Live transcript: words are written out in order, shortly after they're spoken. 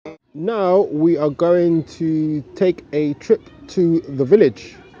Now we are going to take a trip to the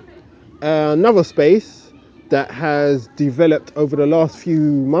village, another space that has developed over the last few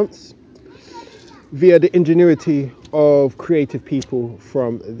months via the ingenuity of creative people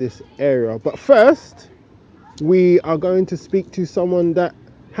from this area. But first, we are going to speak to someone that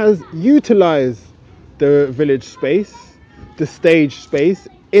has utilized the village space, the stage space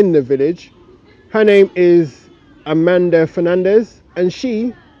in the village. Her name is Amanda Fernandez, and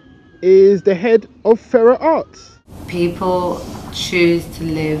she is the head of Ferarts. People choose to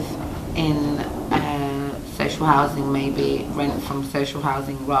live in social housing, maybe rent from social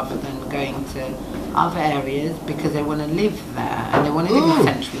housing rather than going to other areas because they want to live there and they want to live in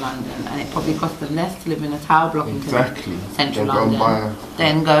central London, and it probably costs them less to live in a tower block in central London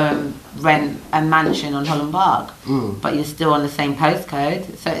than go and rent a mansion on Holland Park. But you're still on the same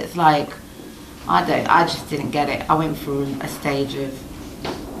postcode, so it's like I just didn't get it. I went through a stage of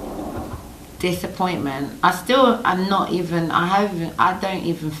disappointment. I don't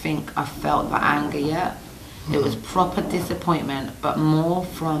even think I felt the anger yet. It was proper disappointment, but more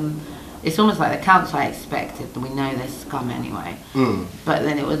from, it's almost like the council I expected, we know they're scum anyway. But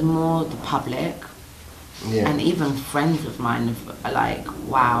then it was more the public, and even friends of mine are like,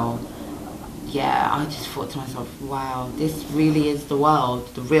 wow, yeah, I just thought to myself, wow, this really is the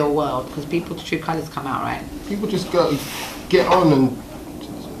world, the real world, because people's true colours come out, right? People just get on and,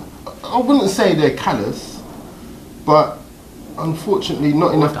 I wouldn't say they're callous, but unfortunately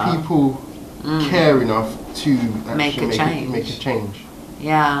not enough people care enough to actually make a change.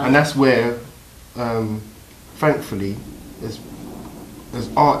 Yeah. And that's where, thankfully, as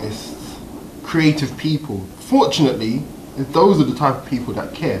artists, creative people, fortunately, those are the type of people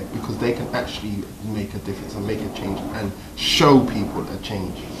that care because they can actually make a difference and make a change and show people a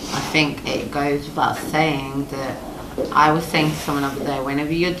change. I think it goes without saying that I was saying to someone the other day,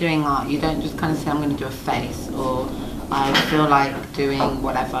 whenever you're doing art, you don't just kind of say, I'm going to do a face, or I feel like doing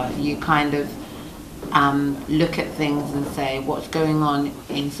whatever. You kind of look at things and say, what's going on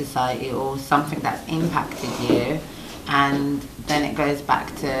in society or something that's impacted you, and then it goes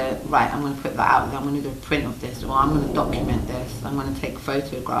back to, right, I'm going to put that out there, I'm going to do a print of this, or I'm going to document this, I'm going to take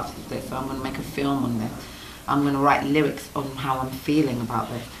photographs of this, or I'm going to make a film on this, I'm going to write lyrics on how I'm feeling about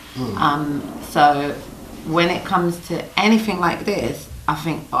this. So when it comes to anything like this, I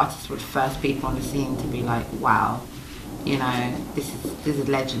think artists were the first people on the scene to be like, wow, you know, this is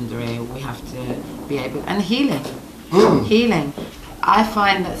legendary, we have to be able, and healing. I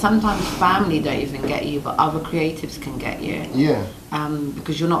find that sometimes family don't even get you, but other creatives can get you. Yeah.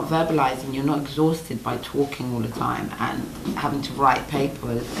 Because you're not verbalizing, you're not exhausted by talking all the time and having to write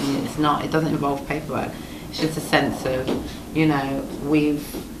papers, and it doesn't involve paperwork. It's just a sense of, you know, we've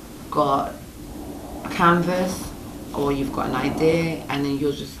got a canvas or you've got an idea, and then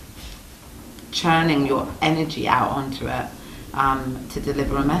you're just churning your energy out onto it to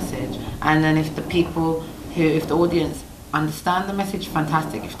deliver a message. And then if the audience understand the message,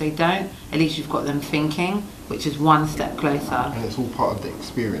 fantastic. If they don't, at least you've got them thinking, which is one step closer. And it's all part of the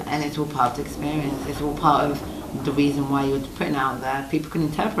experience. It's all part of the reason why you're putting it out there. People can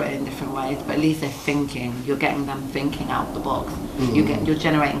interpret it in different ways, but at least they're thinking. You're getting them thinking out the box. You're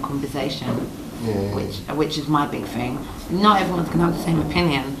generating conversation, which is my big thing. Not everyone's going to have the same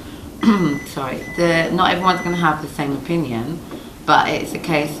opinion. Not everyone's going to have the same opinion, but it's a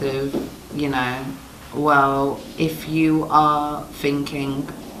case of, you know, well, if you are thinking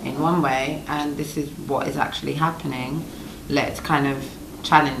in one way and this is what is actually happening, let's kind of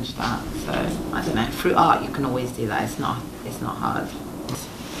challenge that. So I don't know, through art you can always do that. It's not hard.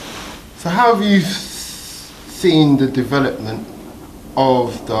 So how have you seen the development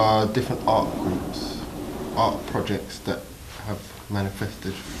of the different art groups, art projects that have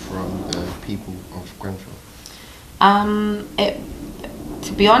manifested from the people of Grenfell?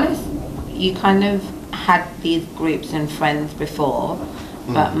 To be honest, you kind of had these groups and friends before,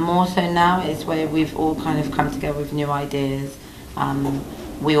 but more so now it's where we've all kind of come together with new ideas.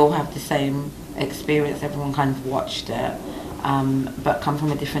 We all have the same experience, everyone kind of watched it, but come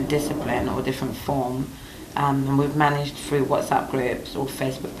from a different discipline or different form, and we've managed through WhatsApp groups or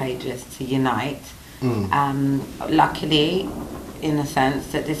Facebook pages to unite. Luckily, in a sense,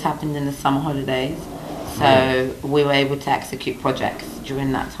 that this happened in the summer holidays, so we were able to execute projects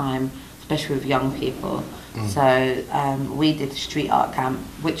during that time, especially with young people. So we did street art camp,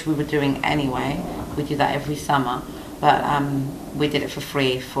 which we were doing anyway. We do that every summer, but we did it for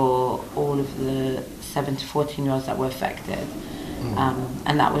free for all of the 7 to 14-year-olds that were affected,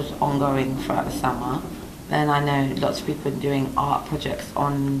 and that was ongoing throughout the summer. Then I know lots of people are doing art projects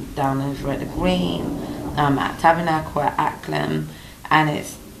down over at the Green, at Tabernacle, at Acklam, and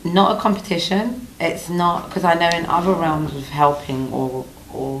not a competition. It's not, because I know in other realms of helping or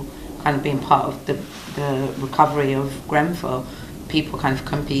kind of being part of the recovery of Grenfell, people kind of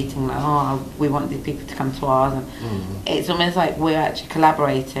competing, like, oh, we want these people to come to ours, and it's almost like we're actually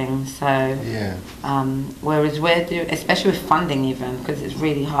collaborating. So Yeah. whereas we're doing, especially with funding, even because it's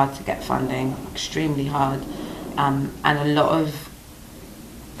really hard to get funding, extremely hard, and a lot of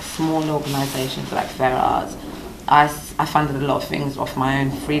small organisations like Ferarts, I funded a lot of things off my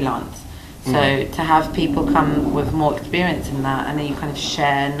own freelance. So to have people come with more experience in that, and then you kind of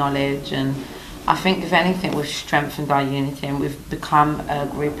share knowledge, and I think if anything we've strengthened our unity, and we've become a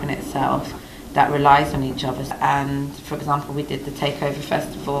group in itself that relies on each other. And for example, we did the Takeover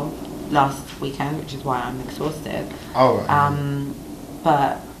Festival last weekend, which is why I'm exhausted. Oh, right.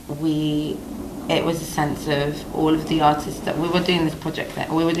 But it was a sense of all of the artists that we were doing this project,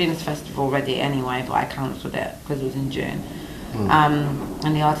 we were doing this festival already anyway, but I cancelled it because it was in June.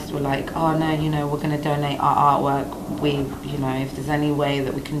 And the artists were like, oh no, we're going to donate our artwork. If there's any way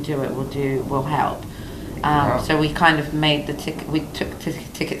that we can do it, we'll help. So we kind of made we took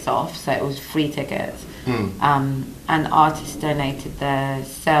tickets off, so it was free tickets. And artists donated their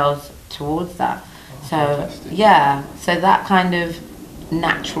sales towards that. So fantastic. yeah, so that kind of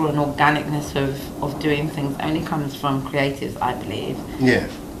natural and organicness of doing things only comes from creatives, I believe. Yeah.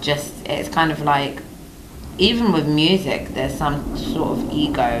 It's kind of like, even with music, there's some sort of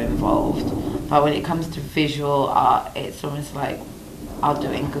ego involved, but when it comes to visual art, it's almost like I'll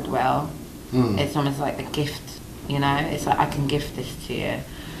do it in goodwill. It's almost like a gift, it's like I can gift this to you.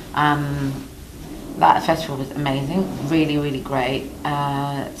 That festival was amazing, really, really great,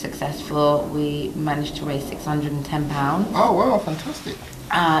 successful. We managed to raise £610. Oh wow, fantastic.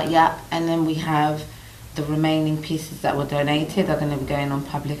 Yeah, and then we have the remaining pieces that were donated are going to be going on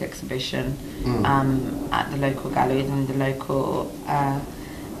public exhibition at the local galleries and the local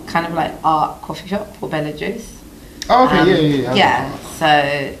kind of like art coffee shop or Bella Juice. Oh, okay, yeah. Yeah, so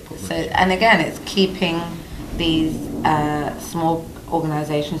and again, it's keeping these small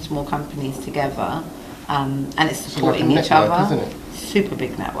organisations, small companies together, and it's supporting like a each network, other. isn't it? Super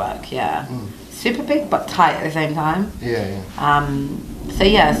big network, yeah. Super big but tight at the same time. Yeah.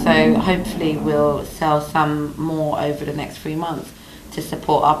 So hopefully we'll sell some more over the next 3 months to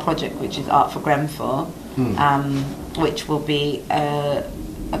support our project, which is Art for Grenfell, which will be a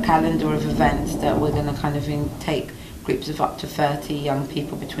calendar of events that we're going to kind of take groups of up to 30 young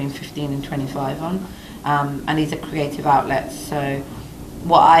people between 15 and 25 on, and these are creative outlets. So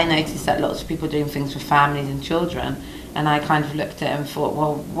what I noticed that lots of people are doing things for families and children, and I kind of looked at it and thought,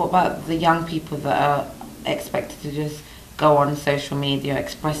 well, what about the young people that are expected to just go on social media,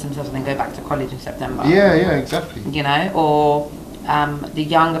 express themselves, and then go back to college in September? Yeah, exactly. Or the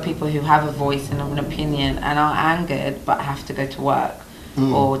younger people who have a voice and an opinion and are angered but have to go to work,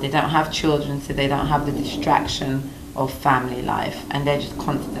 or they don't have children, so they don't have the distraction of family life, and they're just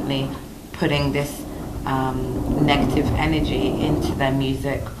constantly putting this negative energy into their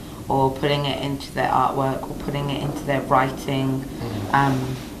music, or putting it into their artwork, or putting it into their writing.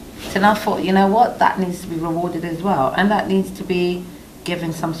 So then I thought, you know what, that needs to be rewarded as well, and that needs to be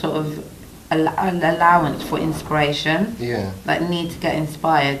given some sort of allowance for inspiration. Yeah. Like, need to get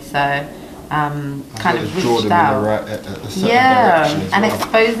inspired. So kind of draw reached them out. in a certain direction as and well.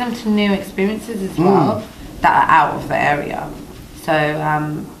 expose them to new experiences as well that are out of the area. So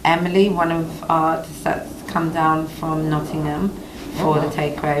Emily, one of our artists that's come down from Nottingham for the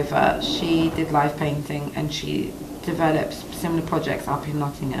takeover, she did live painting, and she develops similar projects up in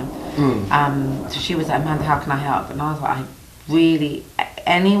Nottingham. So she was like, Amanda, how can I help? And I was like,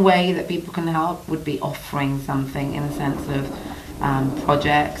 any way that people can help would be offering something, in a sense of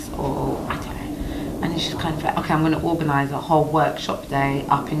projects, or I don't know. And she's kind of like, okay, I'm going to organise a whole workshop day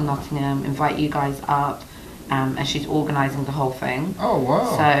up in Nottingham, invite you guys up, and she's organising the whole thing. Oh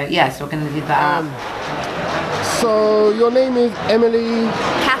wow. So yeah, so we're going to do that. So your name is Emily?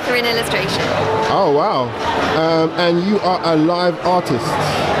 Catherine Illustration. Oh wow. And you are a live artist?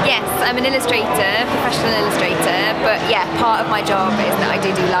 Yes, I'm an illustrator, professional illustrator, but yeah, part of my job is that I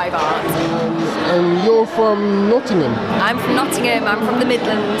do live art. And you're from Nottingham? I'm from Nottingham, I'm from the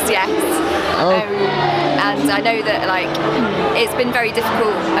Midlands, yes. And I know that it's been very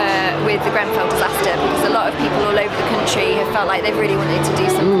difficult with the Grenfell disaster, because a lot of people all over the country have felt like they've really wanted to do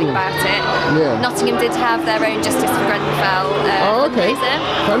something about it. Yeah. Nottingham did have their own Justice for Grenfell fundraiser.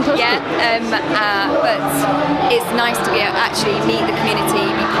 Fantastic. Yeah, but it's nice to be able to actually meet the community,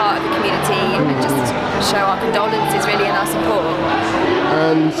 be part of the community, and just show our condolences really and our support.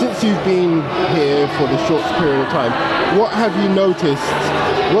 And since you've been here for the short period of time, what have you noticed?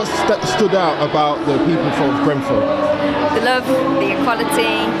 What stood out about the people from Grenfell? the love, the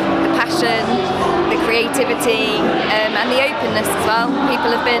equality, the passion, the creativity, and the openness as well.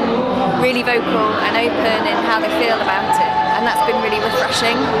 People have been really vocal and open in how they feel about it, and that's been really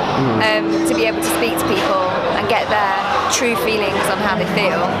refreshing, to be able to speak to people and get their true feelings on how they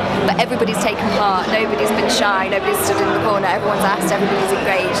feel. But everybody's taken part, nobody's been shy, nobody's stood in the corner, everyone's asked, everybody's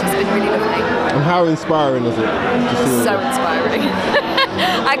engaged. It's been really lovely. And how inspiring is it to see So inspiring.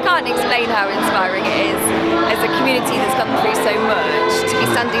 I can't explain how inspiring it is as a community that's gone through so much, to be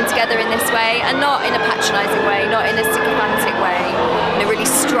standing together in this way, and not in a patronising way, not in a sycophantic way, in a really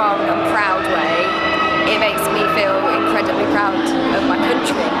strong and proud way. It makes me feel incredibly proud of my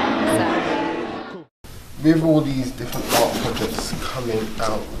country. So. With all these different art projects coming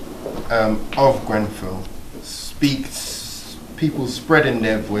out of Grenfell, people spreading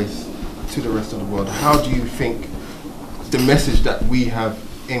their voice to the rest of the world, how do you think the message that we have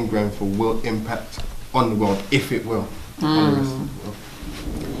in Grenfell will impact on the world, if it will, on the rest of the world?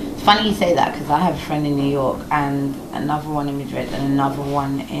 It's funny you say that, because I have a friend in New York and another one in Madrid and another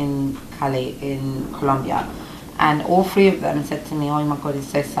one in Cali in Colombia, and all three of them said to me, "Oh my God, it's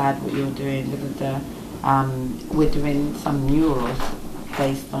so sad what you're doing. We're doing some murals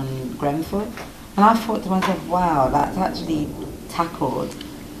based on Grenfell." And I thought to myself, wow, that's actually tackled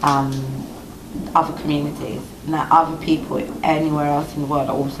other communities. Now other people anywhere else in the world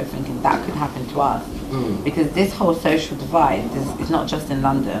are also thinking that could happen to us. Because this whole social divide is not just in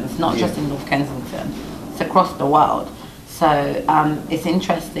London, it's not just in North Kensington, it's across the world. So it's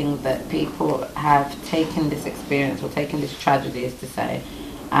interesting that people have taken this experience or taken this tragedy, as to say,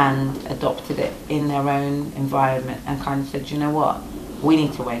 and adopted it in their own environment and kind of said, you know what, we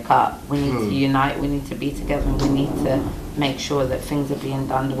need to wake up, we need to unite, we need to be together, and we need to make sure that things are being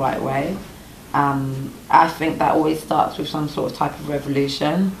done the right way. I think that always starts with some sort of type of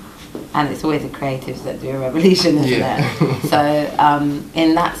revolution, and it's always the creatives that do a revolution, isn't it? So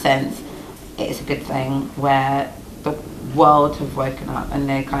in that sense, it's a good thing where the world have woken up and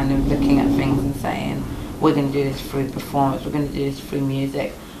they're kind of looking at things and saying, we're going to do this through performance, we're going to do this through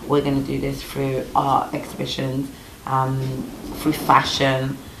music, we're going to do this through art exhibitions, through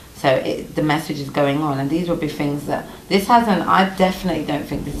fashion. So the message is going on, and these will be things that I definitely don't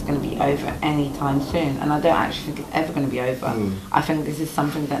think this is going to be over anytime soon, and I don't actually think it's ever going to be over. I think this is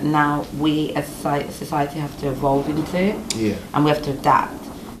something that now we as a society have to evolve into, and we have to adapt.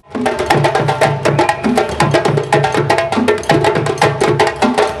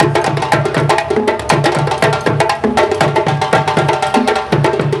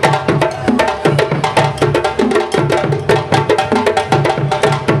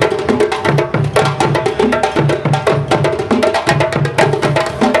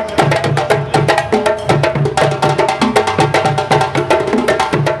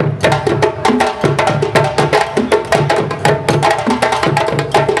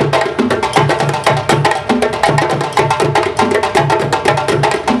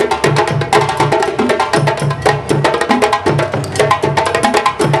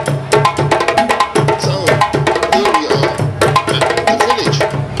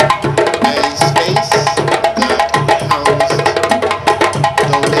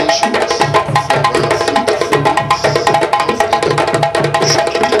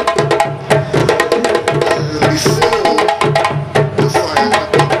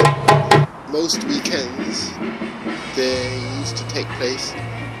 Most weekends there used to take place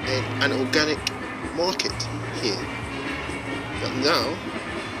in an organic market here, but now,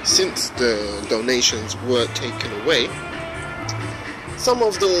 since the donations were taken away, some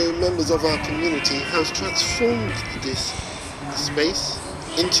of the members of our community have transformed this space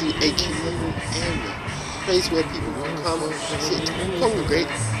into a communal area, a place where people can come, sit, congregate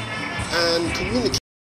and communicate